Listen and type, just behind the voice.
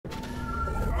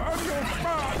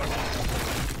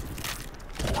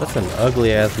That's an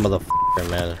ugly ass motherfucker,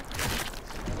 man.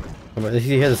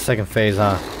 He has a second phase,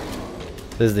 huh?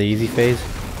 This is the easy phase?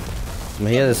 I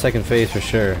mean, he has a second phase for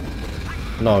sure.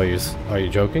 No, are you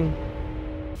joking?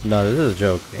 No, this is a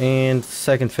joke. And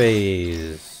second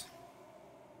phase.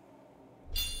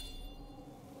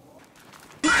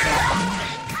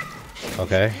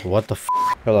 Okay, what the f?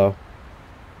 Hello.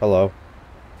 Hello.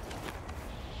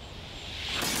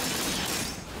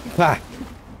 Ha!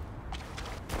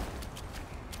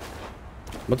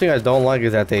 One thing I don't like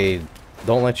is that they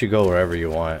don't let you go wherever you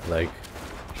want. Like,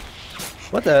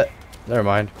 what the? Never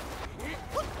mind.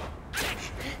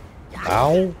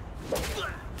 Ow.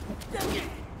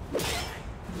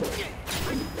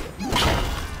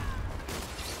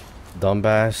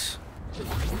 Dumbass.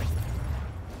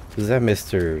 Is that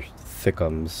Mr.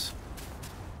 Thickums?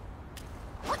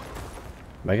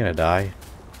 Am I gonna die?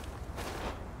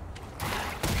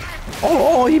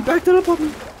 Oh, he backed it up on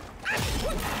me.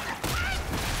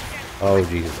 Oh,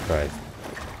 Jesus Christ.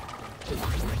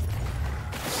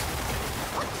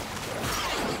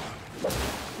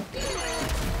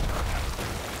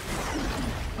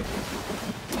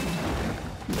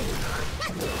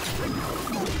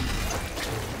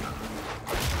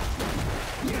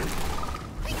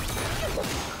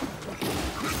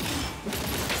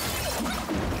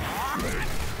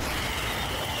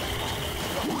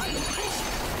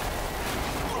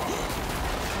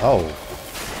 Oh.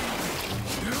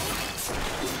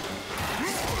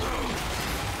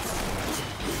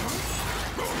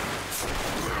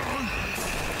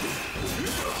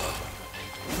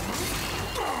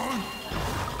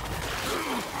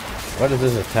 What is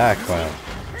this attack from?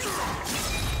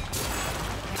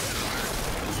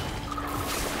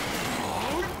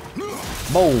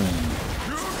 Boom!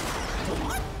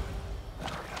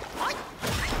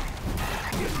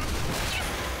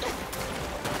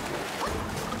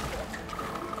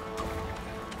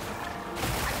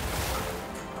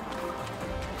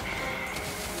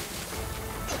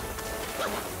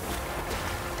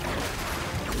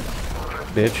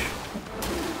 Bitch.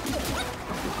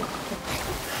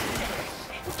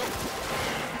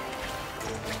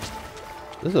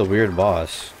 This is a weird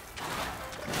boss.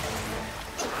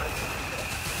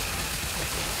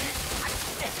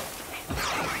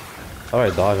 How do I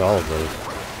dodge all of those?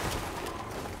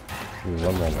 Give me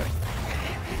one moment.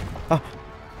 Ah!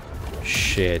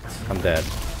 Shit. I'm dead.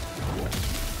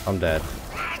 I'm dead.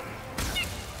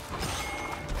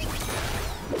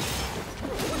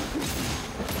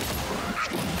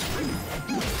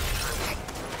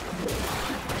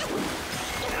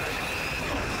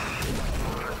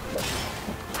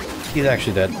 He's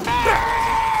actually dead.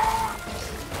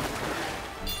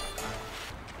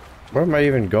 Where am I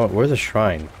even going? Where's the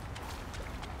shrine?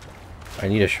 I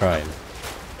need a shrine.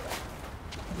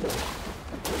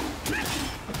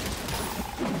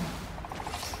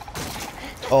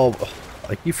 Oh,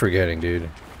 I keep forgetting, dude.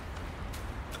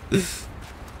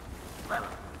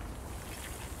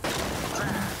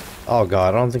 Oh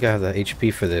god, I don't think I have the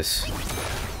HP for this.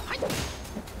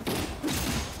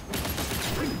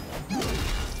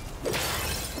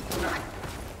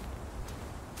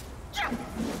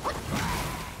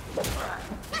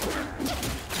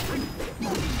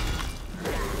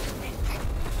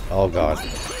 Oh god.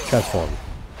 Transform.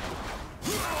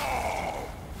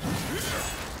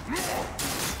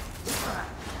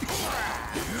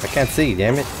 I can't see,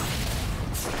 damn it.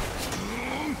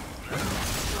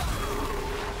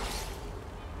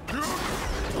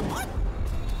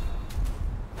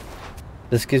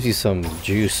 This gives you some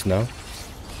juice, no?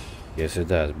 Yes it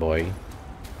does, boy.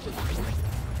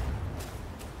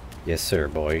 Yes sir,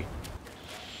 boy.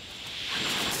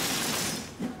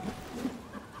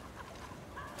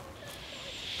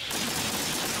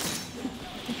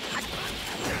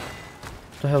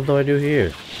 What the hell do I do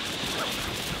here?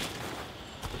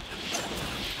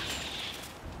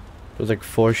 There's like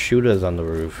 4 shooters on the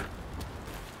roof.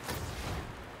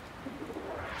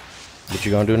 What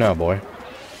you gonna do now, boy?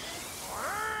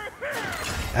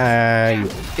 Ah, you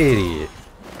idiot.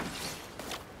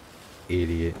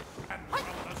 Idiot.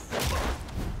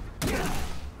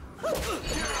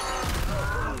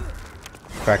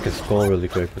 Crack his skull really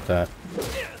quick with that.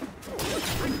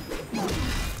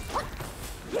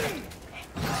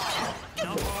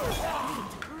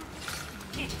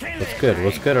 What's good?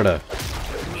 What's good at that?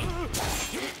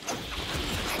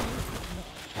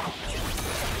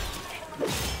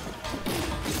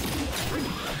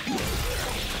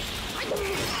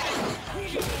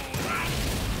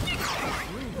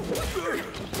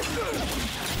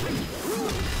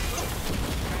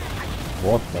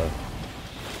 What the?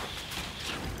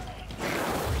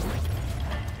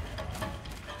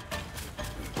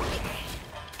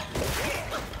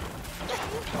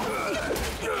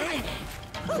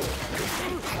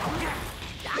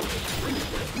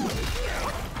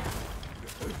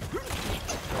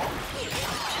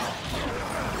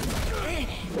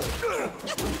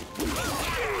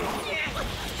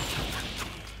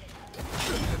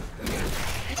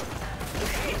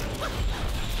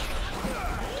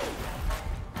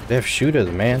 They have shooters,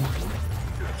 man.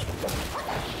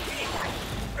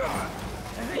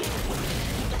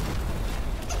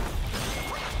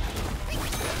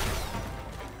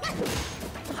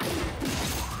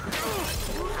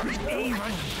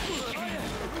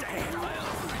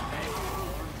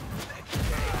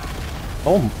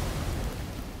 Oh,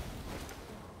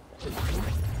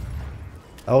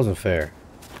 that wasn't fair.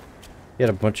 He had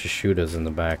a bunch of shooters in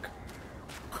the back.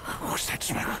 What's that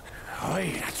smell?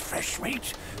 Aye, that's fresh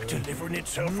meat, delivering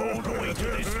itself all the way to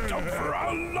this dump for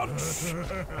our lunch.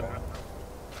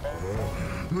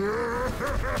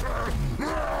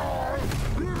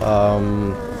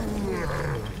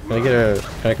 Can I get a?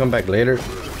 Can I come back later?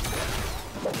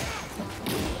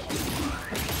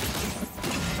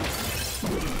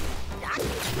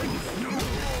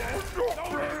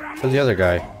 Where's the other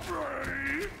guy?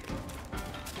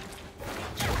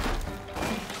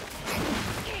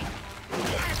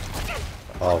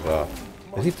 Oh god.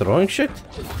 Is he throwing shit?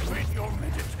 With your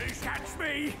meditation, catch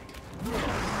me!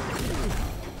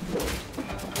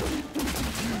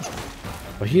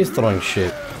 Oh, he is throwing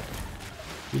shit.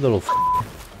 You little f.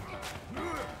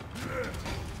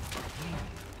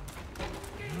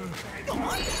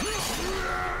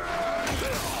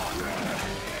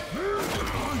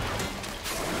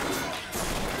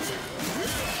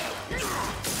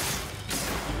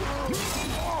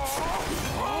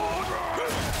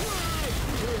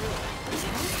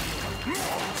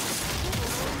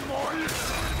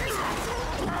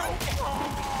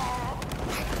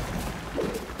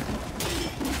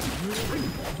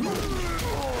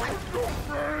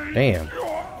 Damn.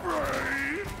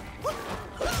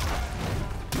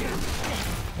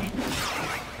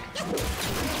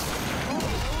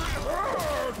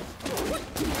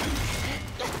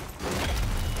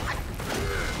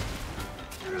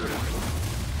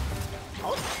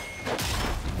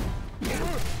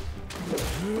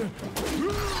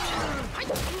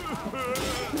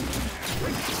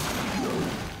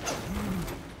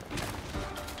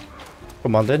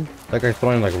 Come on then. That guy's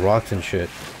throwing like rocks and shit.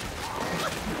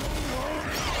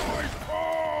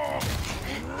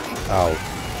 Ow.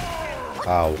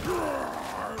 Ow.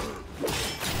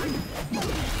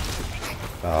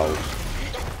 Ow.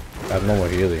 I have no more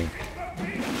healing.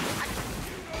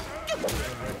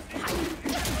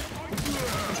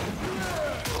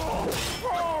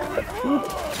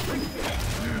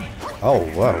 Oh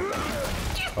wow.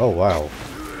 Oh wow.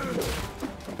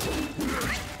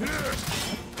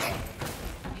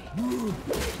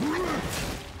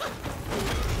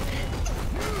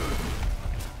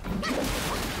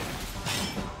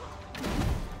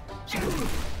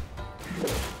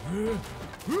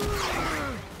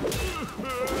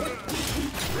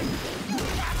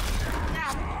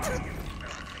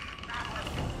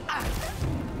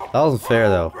 That wasn't fair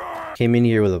though. Came in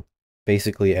here with a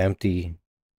basically empty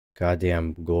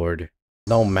goddamn gourd.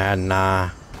 No man,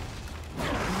 nah.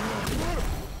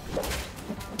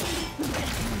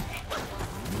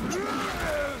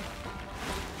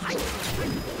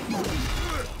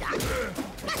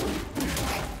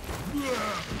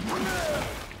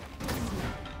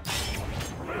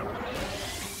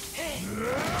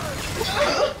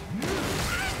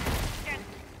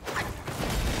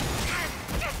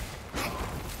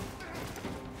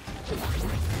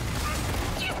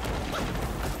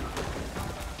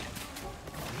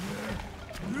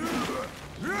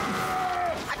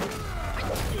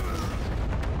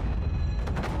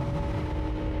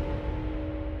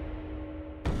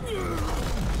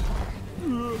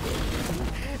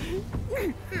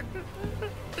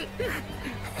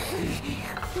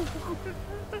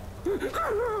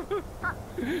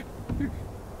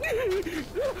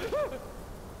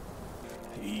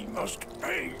 He must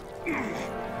pay.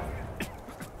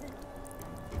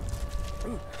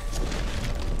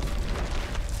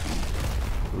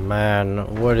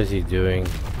 Man, what is he doing?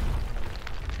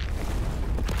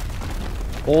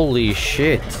 Holy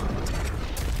shit.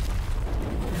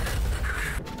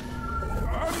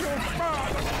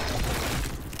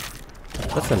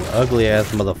 That's an ugly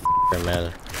ass motherfucker,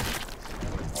 man.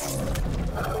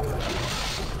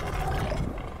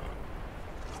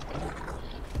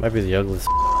 Might be the ugliest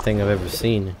thing I've ever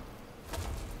seen.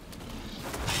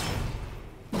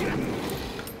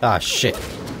 Ah, shit.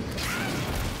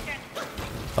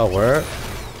 Oh, where?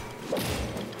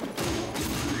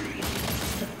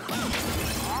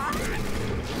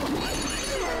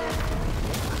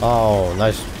 Oh,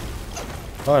 nice.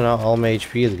 Oh no, all my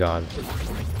HP is gone.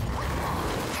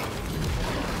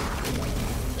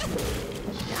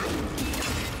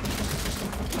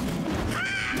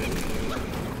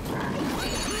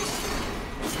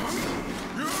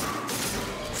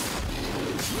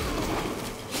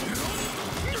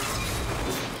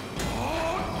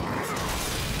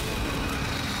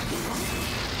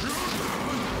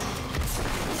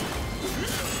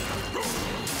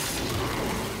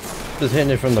 Just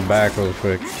hitting it from the back real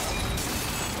quick.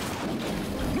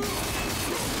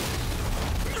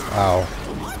 Ow.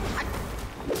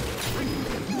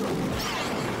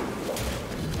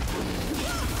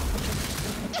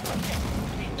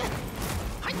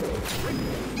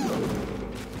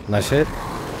 Nice hit.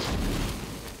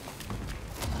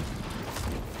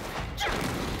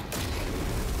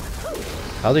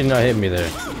 How did he not hit me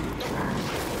there?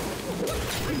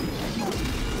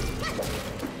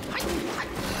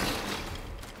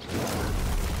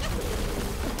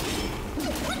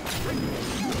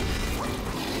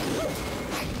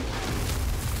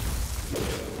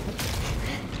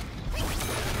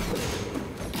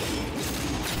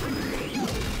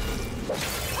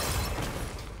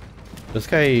 This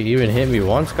guy even hit me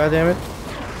once, goddammit.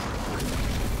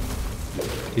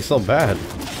 He's so bad.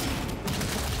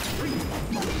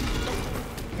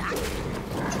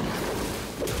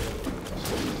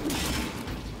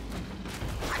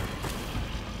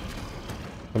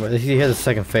 He has a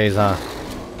second phase, huh?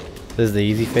 This is the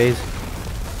easy phase.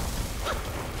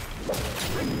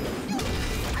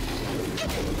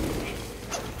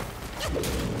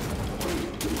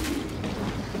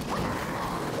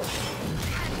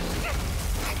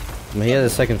 I mean, he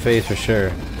has a second phase for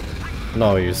sure.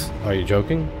 No, are you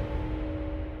joking?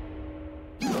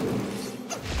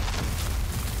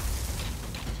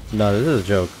 No, this is a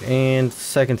joke. And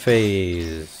second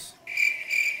phase.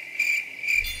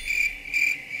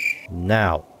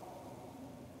 Now.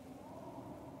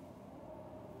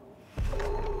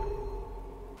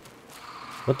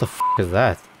 What the f is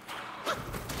that?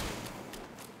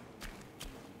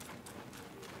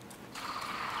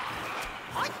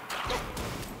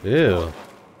 Ew.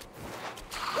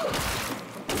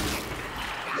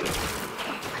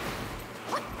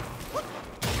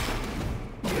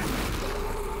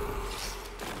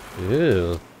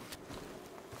 Ew.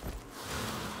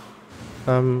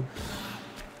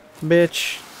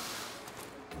 Bitch.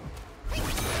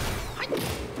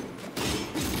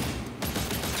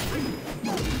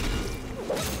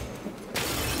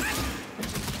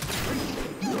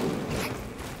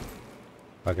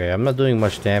 Okay, I'm not doing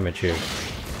much damage here.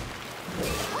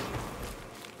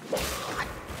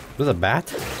 Was a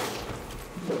bat?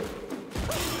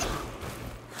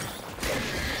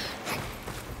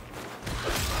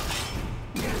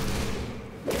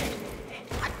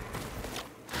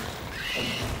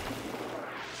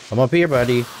 I'm up here,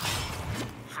 buddy.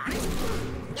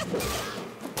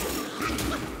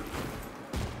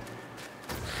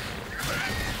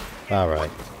 All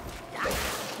right.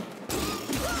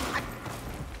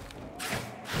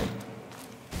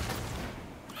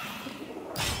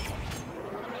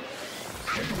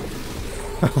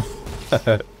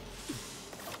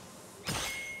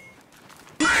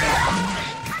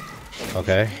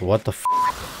 Okay, what the f?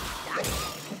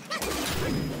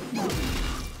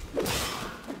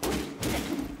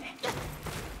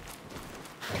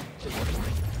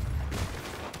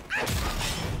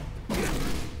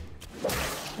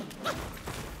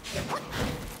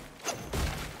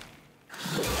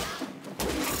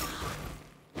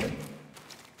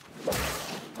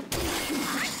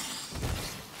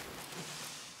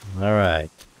 All right,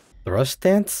 thrust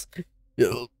stance.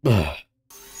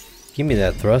 Give me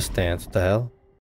that thrust stance. What the hell?